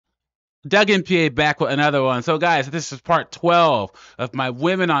Doug MPA back with another one. So, guys, this is part 12 of my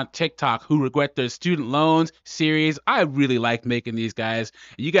Women on TikTok Who Regret Their Student Loans series. I really like making these guys.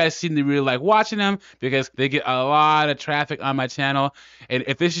 You guys seem to really like watching them because they get a lot of traffic on my channel. And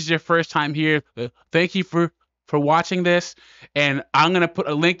if this is your first time here, thank you for watching this. And I'm going to put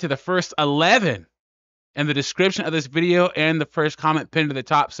a link to the first 11 in the description of this video and the first comment pinned to the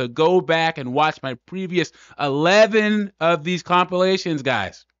top. So go back and watch my previous 11 of these compilations,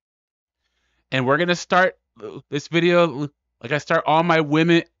 guys. And we're going to start this video like I start all my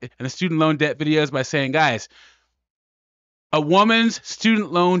women and student loan debt videos by saying, guys, a woman's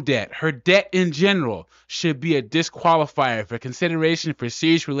student loan debt, her debt in general, should be a disqualifier for consideration for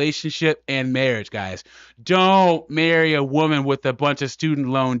serious relationship and marriage, guys. Don't marry a woman with a bunch of student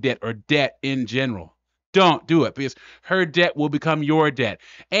loan debt or debt in general. Don't do it because her debt will become your debt.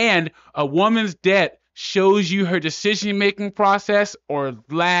 And a woman's debt shows you her decision-making process or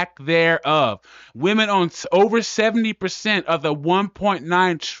lack thereof. Women own over 70% of the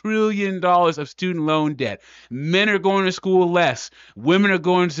 $1.9 trillion of student loan debt. Men are going to school less. Women are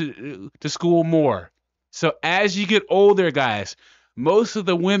going to school more. So as you get older, guys, most of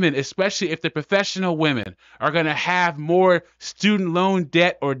the women, especially if they're professional women, are going to have more student loan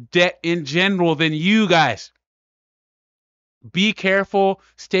debt or debt in general than you guys. Be careful,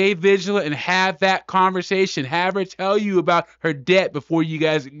 stay vigilant, and have that conversation. Have her tell you about her debt before you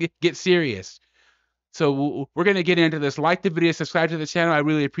guys get serious. So we're going to get into this. Like the video, subscribe to the channel. I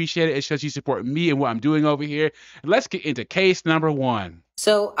really appreciate it. It shows you support me and what I'm doing over here. Let's get into case number 1.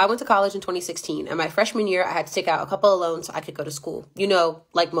 So I went to college in 2016, and my freshman year, I had to take out a couple of loans so I could go to school,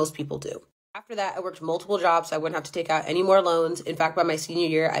 like most people do. After that, I worked multiple jobs, so I wouldn't have to take out any more loans. In fact, by my senior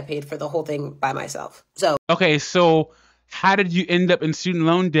year, I paid for the whole thing by myself. Okay, so how did you end up in student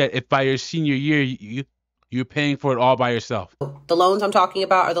loan debt if by your senior year you're paying for it all by yourself? The loans I'm talking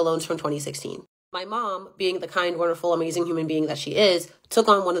about are the loans from 2016. My mom, being the kind, wonderful, amazing human being that she is, took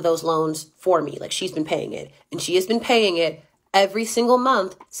on one of those loans for me. Like, she's been paying it. And she has been paying it every single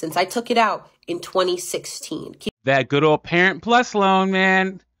month since I took it out in 2016. That good old Parent Plus loan,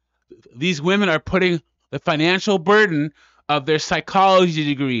 man. These women are putting the financial burden of their psychology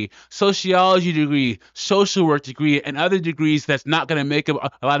degree, sociology degree, social work degree, and other degrees that's not going to make them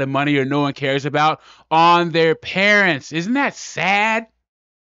a lot of money or no one cares about on their parents. Isn't that sad?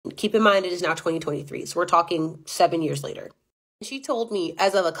 Keep in mind, it is now 2023, so we're talking 7 years later. She told me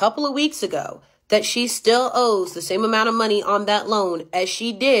as of a couple of weeks ago that she still owes the same amount of money on that loan as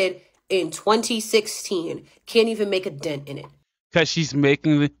she did in 2016. Can't even make a dent in it. Because she's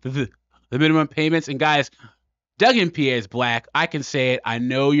making the minimum payments. And guys, Doug MPA is black. I can say it. I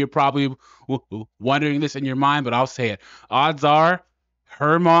know you're probably wondering this in your mind, but I'll say it. Odds are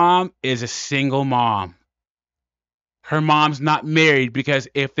her mom is a single mom. Her mom's not married, because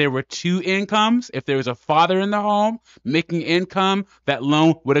if there were two incomes, if there was a father in the home making income, that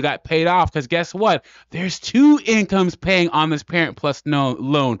loan would have got paid off. Because guess what? There's two incomes paying on this Parent Plus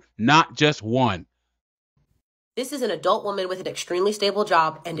loan, not just one. This is an adult woman with an extremely stable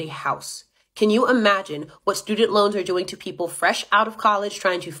job and a house. Can you imagine what student loans are doing to people fresh out of college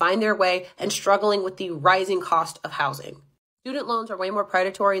trying to find their way and struggling with the rising cost of housing? Student loans are way more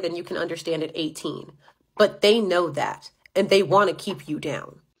predatory than you can understand at 18. But they know that, and they want to keep you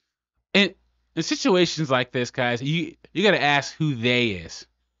down. And in situations like this, guys, you got to ask who they is.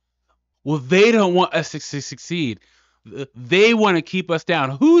 Well, they don't want us to succeed. They want to keep us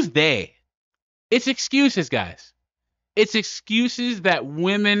down. Who's they? It's excuses, guys. It's excuses that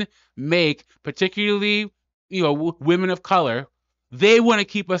women make, particularly, women of color. They want to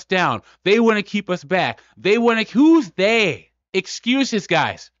keep us down. They want to keep us back. Who's they? Excuses,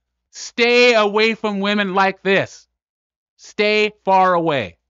 guys. Stay away from women like this. Stay far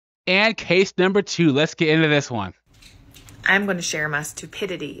away. And case number 2. Let's get into this one. I'm going to share my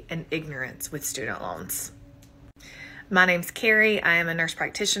stupidity and ignorance with student loans. My name's Carrie. I am a nurse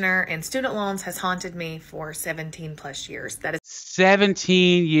practitioner, and student loans has haunted me for 17 plus years. That is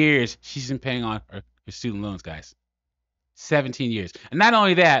 17 years she's been paying on her student loans, guys. 17 years. And not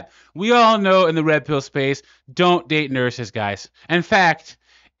only that, we all know in the red pill space, don't date nurses, guys. In fact,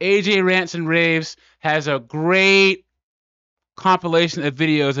 AJ Rants and Raves has a great compilation of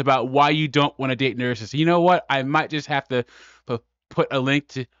videos about why you don't want to date nurses. You know what? I might just have to put a link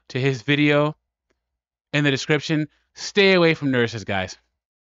to his video in the description. Stay away from nurses, guys.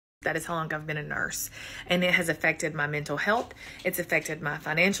 That is how long I've been a nurse. And it has affected my mental health. It's affected my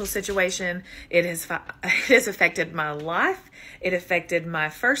financial situation. It has affected my life. It affected my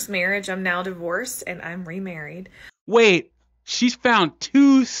first marriage. I'm now divorced and I'm remarried. Wait. She's found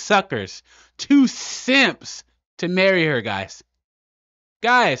 2 suckers, 2 simps to marry her, guys.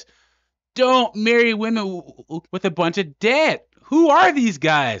 Guys, Don't marry women with a bunch of debt. Who are these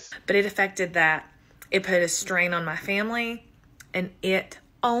guys? But it affected that. It put a strain on my family, and it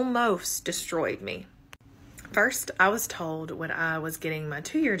almost destroyed me. First, I was told when I was getting my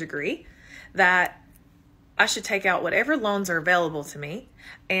 2-year degree that I should take out whatever loans are available to me,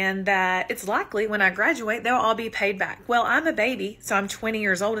 and that it's likely when I graduate, they'll all be paid back. Well, I'm a baby, so I'm 20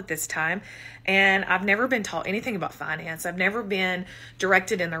 years old at this time, and I've never been taught anything about finance. I've never been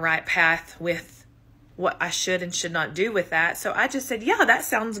directed in the right path with what I should and should not do with that. So I just said, yeah, that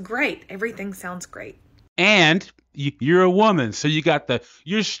sounds great. Everything sounds great. And you're a woman, so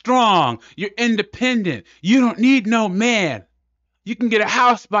you're strong, you're independent, you don't need no man. You can get a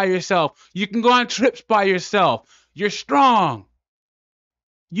house by yourself. You can go on trips by yourself. You're strong.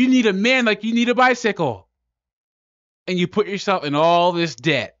 You need a man like you need a bicycle. And you put yourself in all this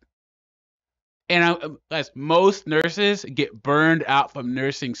debt. And as most nurses get burned out from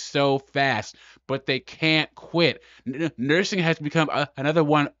nursing so fast, but they can't quit. Nursing has become another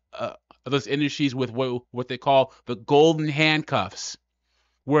one of those industries with what they call the golden handcuffs,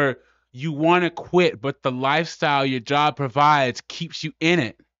 where you want to quit, but the lifestyle your job provides keeps you in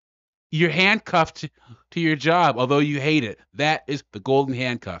it. You're handcuffed to your job, although you hate it. That is the golden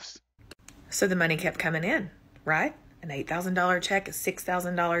handcuffs. So the money kept coming in, right? An $8,000 check, a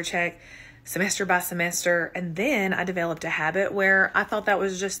 $6,000 check, semester by semester. And then I developed a habit where I thought that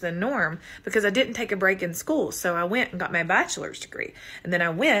was just the norm because I didn't take a break in school. So I went and got my bachelor's degree. And then I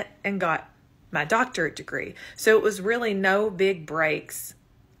went and got my doctorate degree. So it was really no big breaks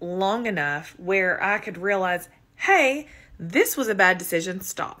long enough where I could realize, hey, this was a bad decision.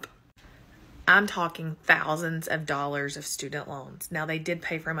 Stop. I'm talking thousands of dollars of student loans. Now, they did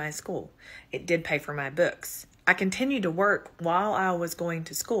pay for my school. It did pay for my books. I continued to work while I was going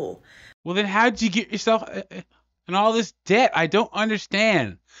to school. Well, then how'd you get yourself in all this debt? I don't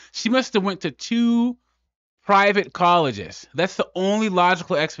understand. She must have went to 2 private colleges. That's the only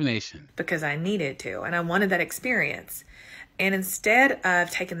logical explanation. Because I needed to, and I wanted that experience. And instead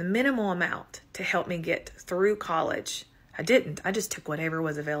of taking the minimal amount to help me get through college, I didn't. I just took whatever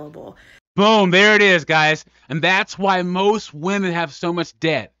was available. Boom, there it is, guys. And that's why most women have so much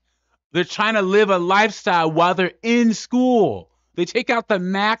debt. They're trying to live a lifestyle while they're in school. They take out the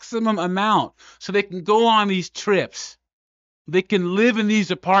maximum amount so they can go on these trips. They can live in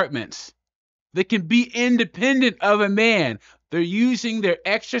these apartments. They can be independent of a man. They're using their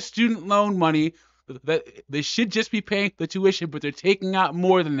extra student loan money that they should just be paying the tuition, but they're taking out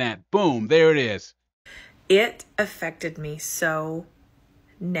more than that. Boom, there it is. It affected me so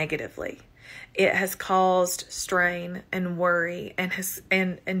negatively. It has caused strain and worry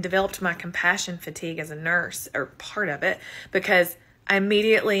and developed my compassion fatigue as a nurse, or part of it, because I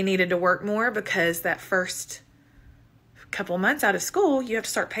immediately needed to work more because that first couple months out of school, you have to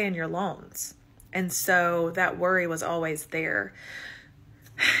start paying your loans. And so that worry was always there.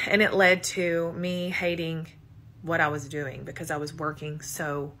 And it led to me hating what I was doing because I was working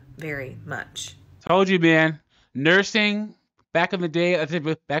so very much. Told you, man. Nursing back in the day, I think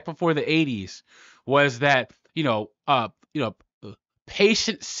back before the 80s, was that,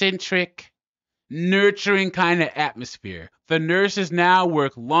 patient-centric, nurturing kind of atmosphere. The nurses now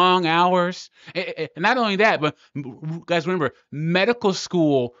work long hours. And not only that, but guys, remember, medical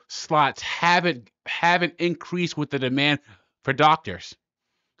school slots haven't increased with the demand for doctors.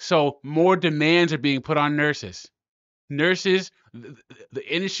 So more demands are being put on nurses. Nurses, the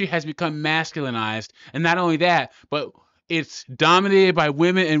industry has become masculinized. And not only that, but it's dominated by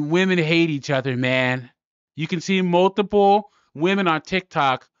women, and women hate each other, man. You can see multiple women on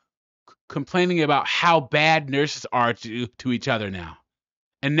TikTok complaining about how bad nurses are to each other now.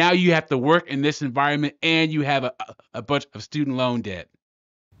 And now you have to work in this environment, and you have a bunch of student loan debt.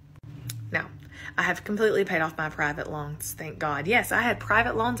 Now, I have completely paid off my private loans, thank God. Yes, I had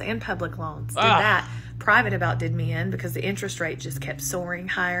private loans and public loans. Did that. Private about did me in because the interest rate just kept soaring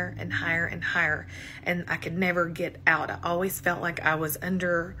higher and higher and higher. And I could never get out. I always felt like I was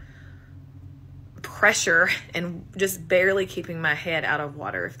under pressure and just barely keeping my head out of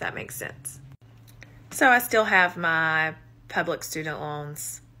water, if that makes sense. So I still have my public student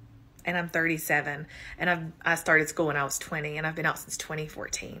loans, and I'm 37, and I started school when I was 20, and I've been out since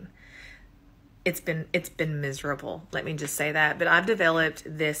 2014. It's been miserable, let me just say that. But I've developed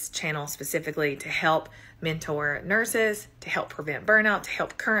this channel specifically to help mentor nurses, to help prevent burnout, to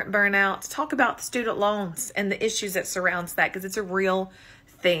help current burnout, to talk about student loans and the issues that surrounds that, because it's a real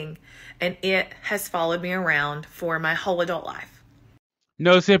thing. And it has followed me around for my whole adult life.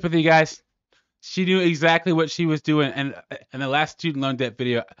 No sympathy, guys. She knew exactly what she was doing. And in the last student loan debt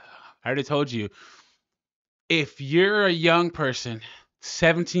video, I already told you, if you're a young person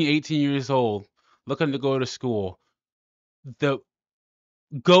 17, 18 years old, looking to go to school, the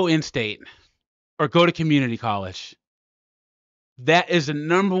go in state or go to community college. That is the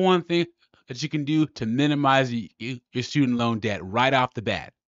number one thing that you can do to minimize your student loan debt right off the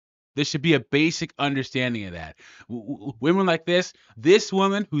bat. There should be a basic understanding of that. Women like this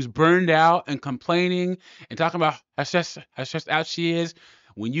woman who's burned out and complaining and talking about how stressed out she is,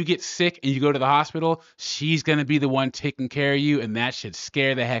 when you get sick and you go to the hospital, she's going to be the one taking care of you, and that should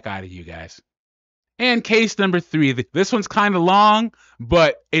scare the heck out of you guys. And case number 3, this one's kind of long,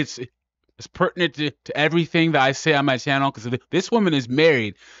 but it's pertinent to everything that I say on my channel, because this woman is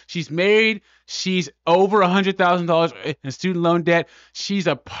married. She's married. She's over $100,000 in student loan debt. She's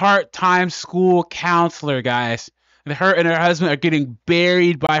a part-time school counselor, guys. And her and her husband are getting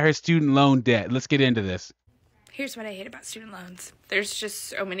buried by her student loan debt. Let's get into this. Here's what I hate about student loans. There's just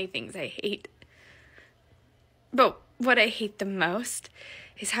so many things I hate. But what I hate the most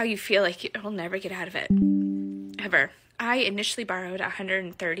is how you feel like you'll never get out of it. Ever. I initially borrowed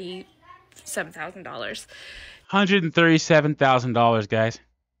 $137,000. $137,000, guys.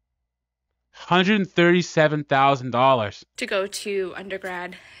 $137,000 to go to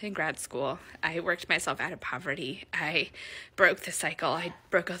undergrad and grad school. I worked myself out of poverty. I broke the cycle. I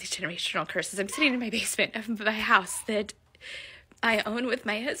broke all these generational curses. I'm sitting in my basement of my house that I own with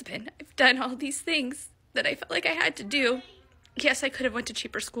my husband. I've done all these things that I felt like I had to do. Yes, I could have went to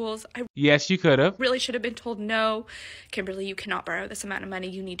cheaper schools. Yes, you could have. Really should have been told, no, Kimberly, you cannot borrow this amount of money.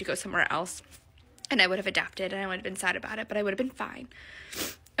 You need to go somewhere else. And I would have adapted, and I would have been sad about it, but I would have been fine.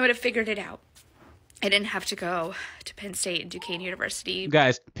 I would have figured it out. I didn't have to go to Penn State and Duquesne University.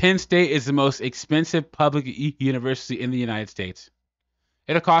 Guys, Penn State is the most expensive public university in the United States.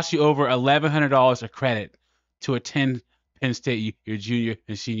 It'll cost you over $1,100 a credit to attend Penn State your junior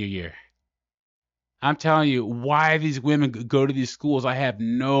and senior year. I'm telling you, why these women go to these schools, I have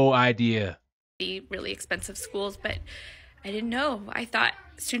no idea. Really expensive schools, but I didn't know. I thought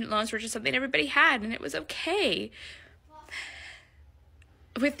student loans were just something everybody had, and it was okay.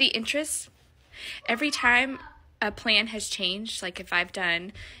 With the interest, every time a plan has changed, like if I've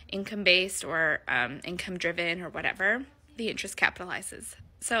done income-based or income-driven or whatever, the interest capitalizes.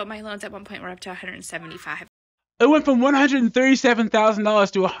 So my loans at one point were up to $175,000. It went from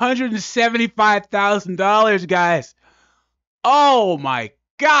 $137,000 to $175,000, guys. Oh my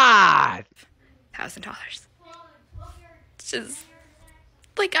God. $1,000. It's just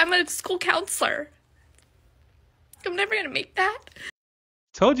like I'm a school counselor. I'm never gonna make that.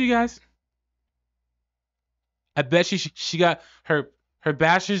 Told you guys. I bet she got her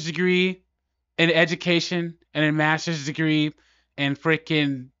bachelor's degree in education and a master's degree and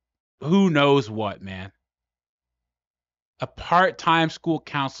freaking who knows what, man. A part-time school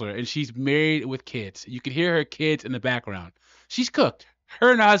counselor, and she's married with kids. You can hear her kids in the background. She's cooked.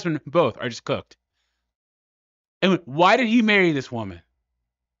 Her and her husband both are just cooked. And why did he marry this woman?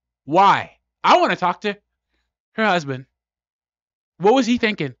 Why? I want to talk to her husband. What was he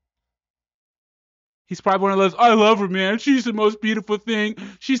thinking? He's probably one of those, I love her, man. She's the most beautiful thing.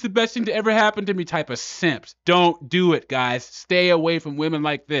 She's the best thing to ever happen to me type of simps. Don't do it, guys. Stay away from women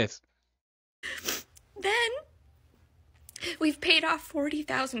like this. Then we've paid off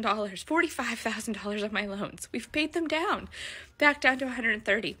 $40,000, $45,000 of my loans. We've paid them down, back down to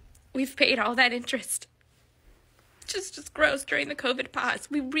 $130,000. We've paid all that interest. Just gross during the COVID pause.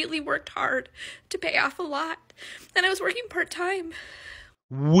 We really worked hard to pay off a lot, and I was working part-time.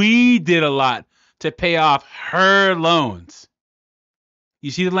 We did a lot to pay off her loans.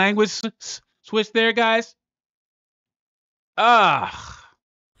 You see the language switch there, guys?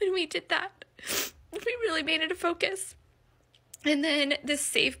 When we did that, we really made it a focus. And then this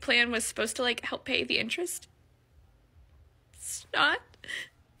save plan was supposed to like help pay the interest. It's not.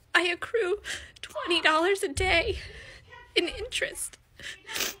 I accrue $20 a day in interest.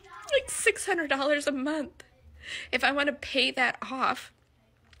 Like $600 a month. If I want to pay that off,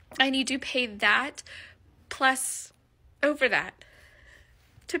 I need to pay that plus over that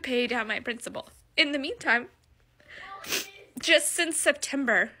to pay down my principal. In the meantime, just since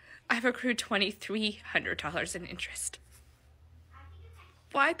September, I've accrued $2,300 in interest.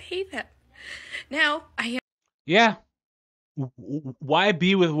 Why pay them? Now, I am... Yeah. Why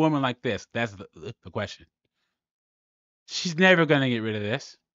be with a woman like this? That's the question. She's never going to get rid of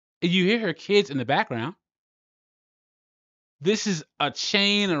this. You hear her kids in the background. This is a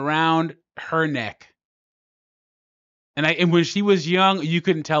chain around her neck. And when she was young, you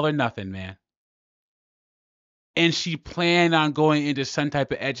couldn't tell her nothing, man. And she planned on going into some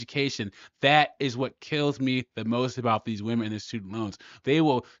type of education. That is what kills me the most about these women and their student loans. They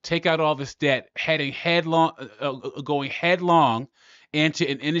will take out all this debt, going headlong into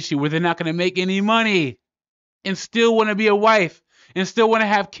an industry where they're not going to make any money and still want to be a wife and still want to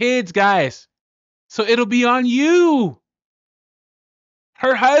have kids, guys. So it'll be on you.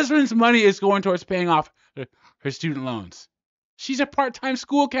 Her husband's money is going towards paying off her student loans. She's a part-time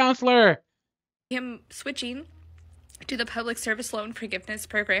school counselor. I'm switching to the public service loan forgiveness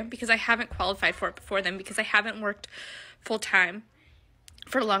program because I haven't qualified for it before then, because I haven't worked full-time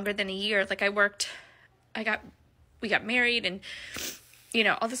for longer than a year. Like we got married and,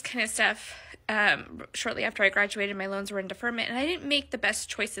 all this kind of stuff. Shortly after I graduated, my loans were in deferment, and I didn't make the best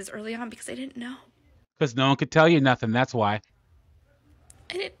choices early on because I didn't know. Because no one could tell you nothing, that's why.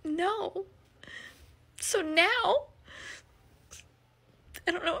 I didn't know. So now,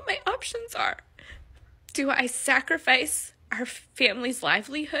 I don't know what my options are. Do I sacrifice our family's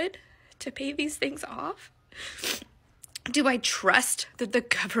livelihood to pay these things off? Do I trust that the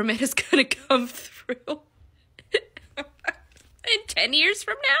government is going to come through in 10 years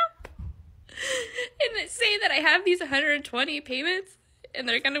from now? And say that I have these 120 payments and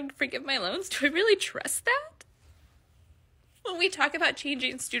they're going to forgive my loans? Do I really trust that? When we talk about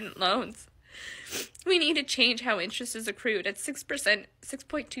changing student loans, we need to change how interest is accrued at 6%,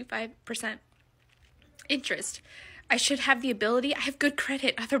 6.25% interest. I should have the ability, I have good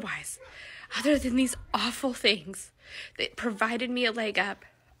credit otherwise, other than these awful things that provided me a leg up.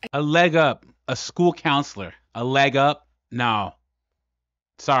 A leg up, a school counselor, a leg up? No.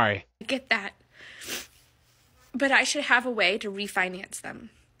 Sorry. I get that. But I should have a way to refinance them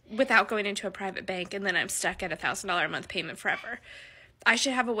without going into a private bank and then I'm stuck at $1,000 a month payment forever. I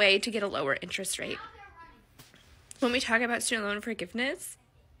should have a way to get a lower interest rate. When we talk about student loan forgiveness,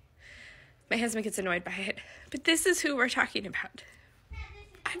 my husband gets annoyed by it, but this is who we're talking about.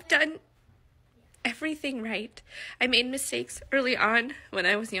 I've done everything right. I made mistakes early on when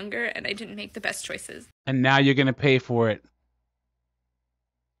I was younger and I didn't make the best choices. And now you're going to pay for it.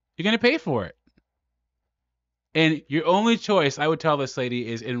 You're going to pay for it. And your only choice, I would tell this lady,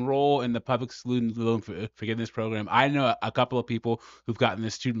 is enroll in the public student loan forgiveness program. I know a couple of people who've gotten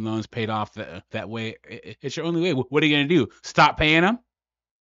their student loans paid off that way. It's your only way. What are you going to do? Stop paying them?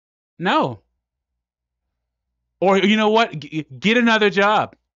 No. Or you know what? Get another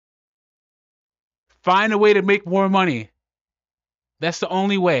job. Find a way to make more money. That's the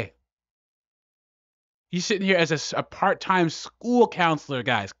only way. You're sitting here as a part-time school counselor,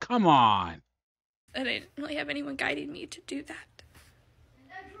 guys. Come on. And I didn't really have anyone guiding me to do that.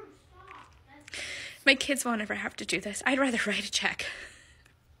 My kids won't ever have to do this. I'd rather write a check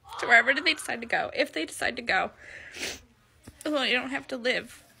to wherever they decide to go. If they decide to go, well, you don't have to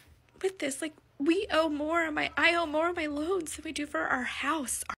live with this. Like, I owe more on my loans than we do for our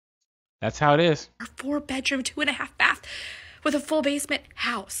house. That's how it is. Our 4-bedroom, 2.5 bath with a full basement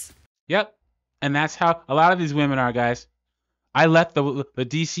house. Yep. And that's how a lot of these women are, guys. I left the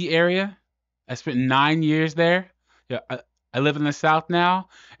DC area. I spent 9 years there. Yeah, I live in the South now,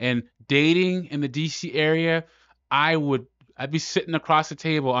 and dating in the DC area, I'd be sitting across the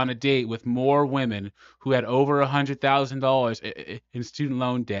table on a date with more women who had over $100,000 in student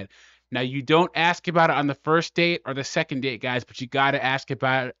loan debt. Now, you don't ask about it on the first date or the second date, guys, but you got to ask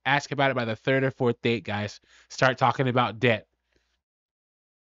about it by the third or fourth date, guys. Start talking about debt.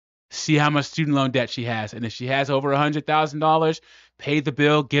 See how much student loan debt she has, and if she has over $100,000, pay the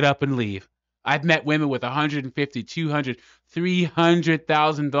bill, get up and leave. I've met women with $150,000, $200,000,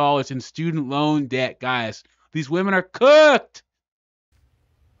 $300,000 in student loan debt, guys. These women are cooked.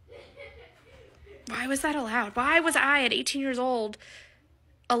 Why was that allowed? Why was I, at 18 years old,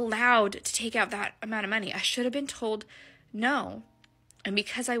 allowed to take out that amount of money? I should have been told no. And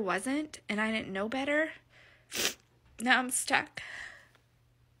because I wasn't, and I didn't know better, now I'm stuck.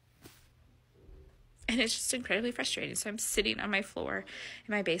 And it's just incredibly frustrating. So I'm sitting on my floor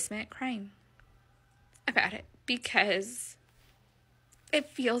in my basement crying about it because it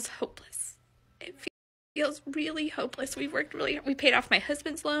feels hopeless. It feels really hopeless. We paid off my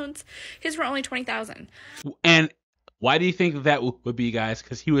husband's loans. His were only $20,000. And why do you think that would be, guys?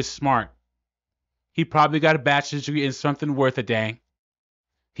 Because he was smart. He probably got a bachelor's degree in something worth a dang.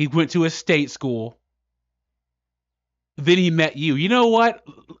 He went to a state school. Then he met you. You know what?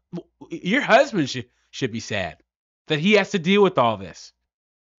 Your husband should be sad that he has to deal with all this.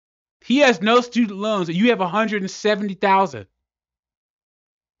 He has no student loans, and you have $170,000.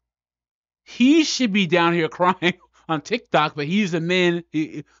 He should be down here crying on TikTok, but he's a man.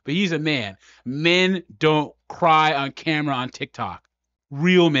 Men don't cry on camera on TikTok.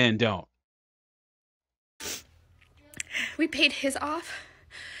 Real men don't. We paid his off.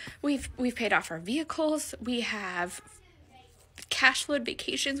 We've paid off our vehicles. We have cash flowed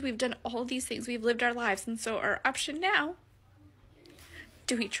vacations. We've done all these things. We've lived our lives, and so our option now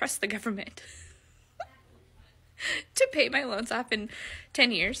do we trust the government to pay my loans off in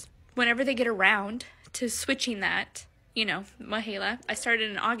 10 years whenever they get around to switching that? You know, Mahela, I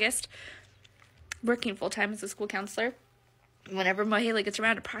started in August working full-time as a school counselor. Whenever Mahela gets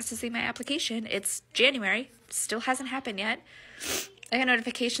around to processing my application, it's January. Still hasn't happened yet. I got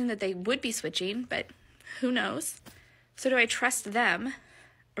notification that they would be switching, but who knows? So do I trust them,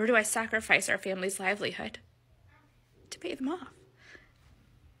 or do I sacrifice our family's livelihood to pay them off?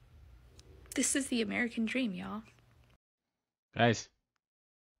 This is the American dream, y'all. Guys,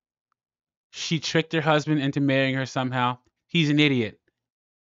 she tricked her husband into marrying her somehow. He's an idiot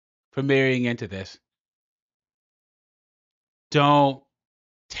for marrying into this. Don't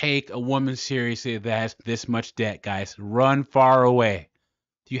take a woman seriously that has this much debt, guys. Run far away.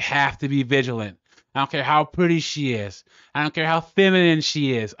 You have to be vigilant. I don't care how pretty she is. I don't care how feminine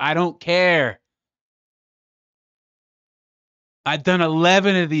she is. I don't care. I've done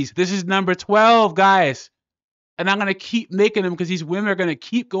 11 of these. This is number 12, guys. And I'm going to keep making them because these women are going to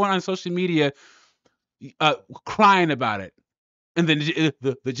keep going on social media crying about it. And then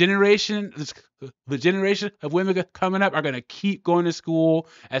the generation of women coming up are going to keep going to school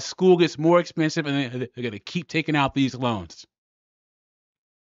as school gets more expensive, and they're going to keep taking out these loans.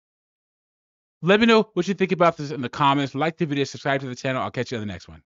 Let me know what you think about this in the comments. Like the video, subscribe to the channel. I'll catch you on the next one.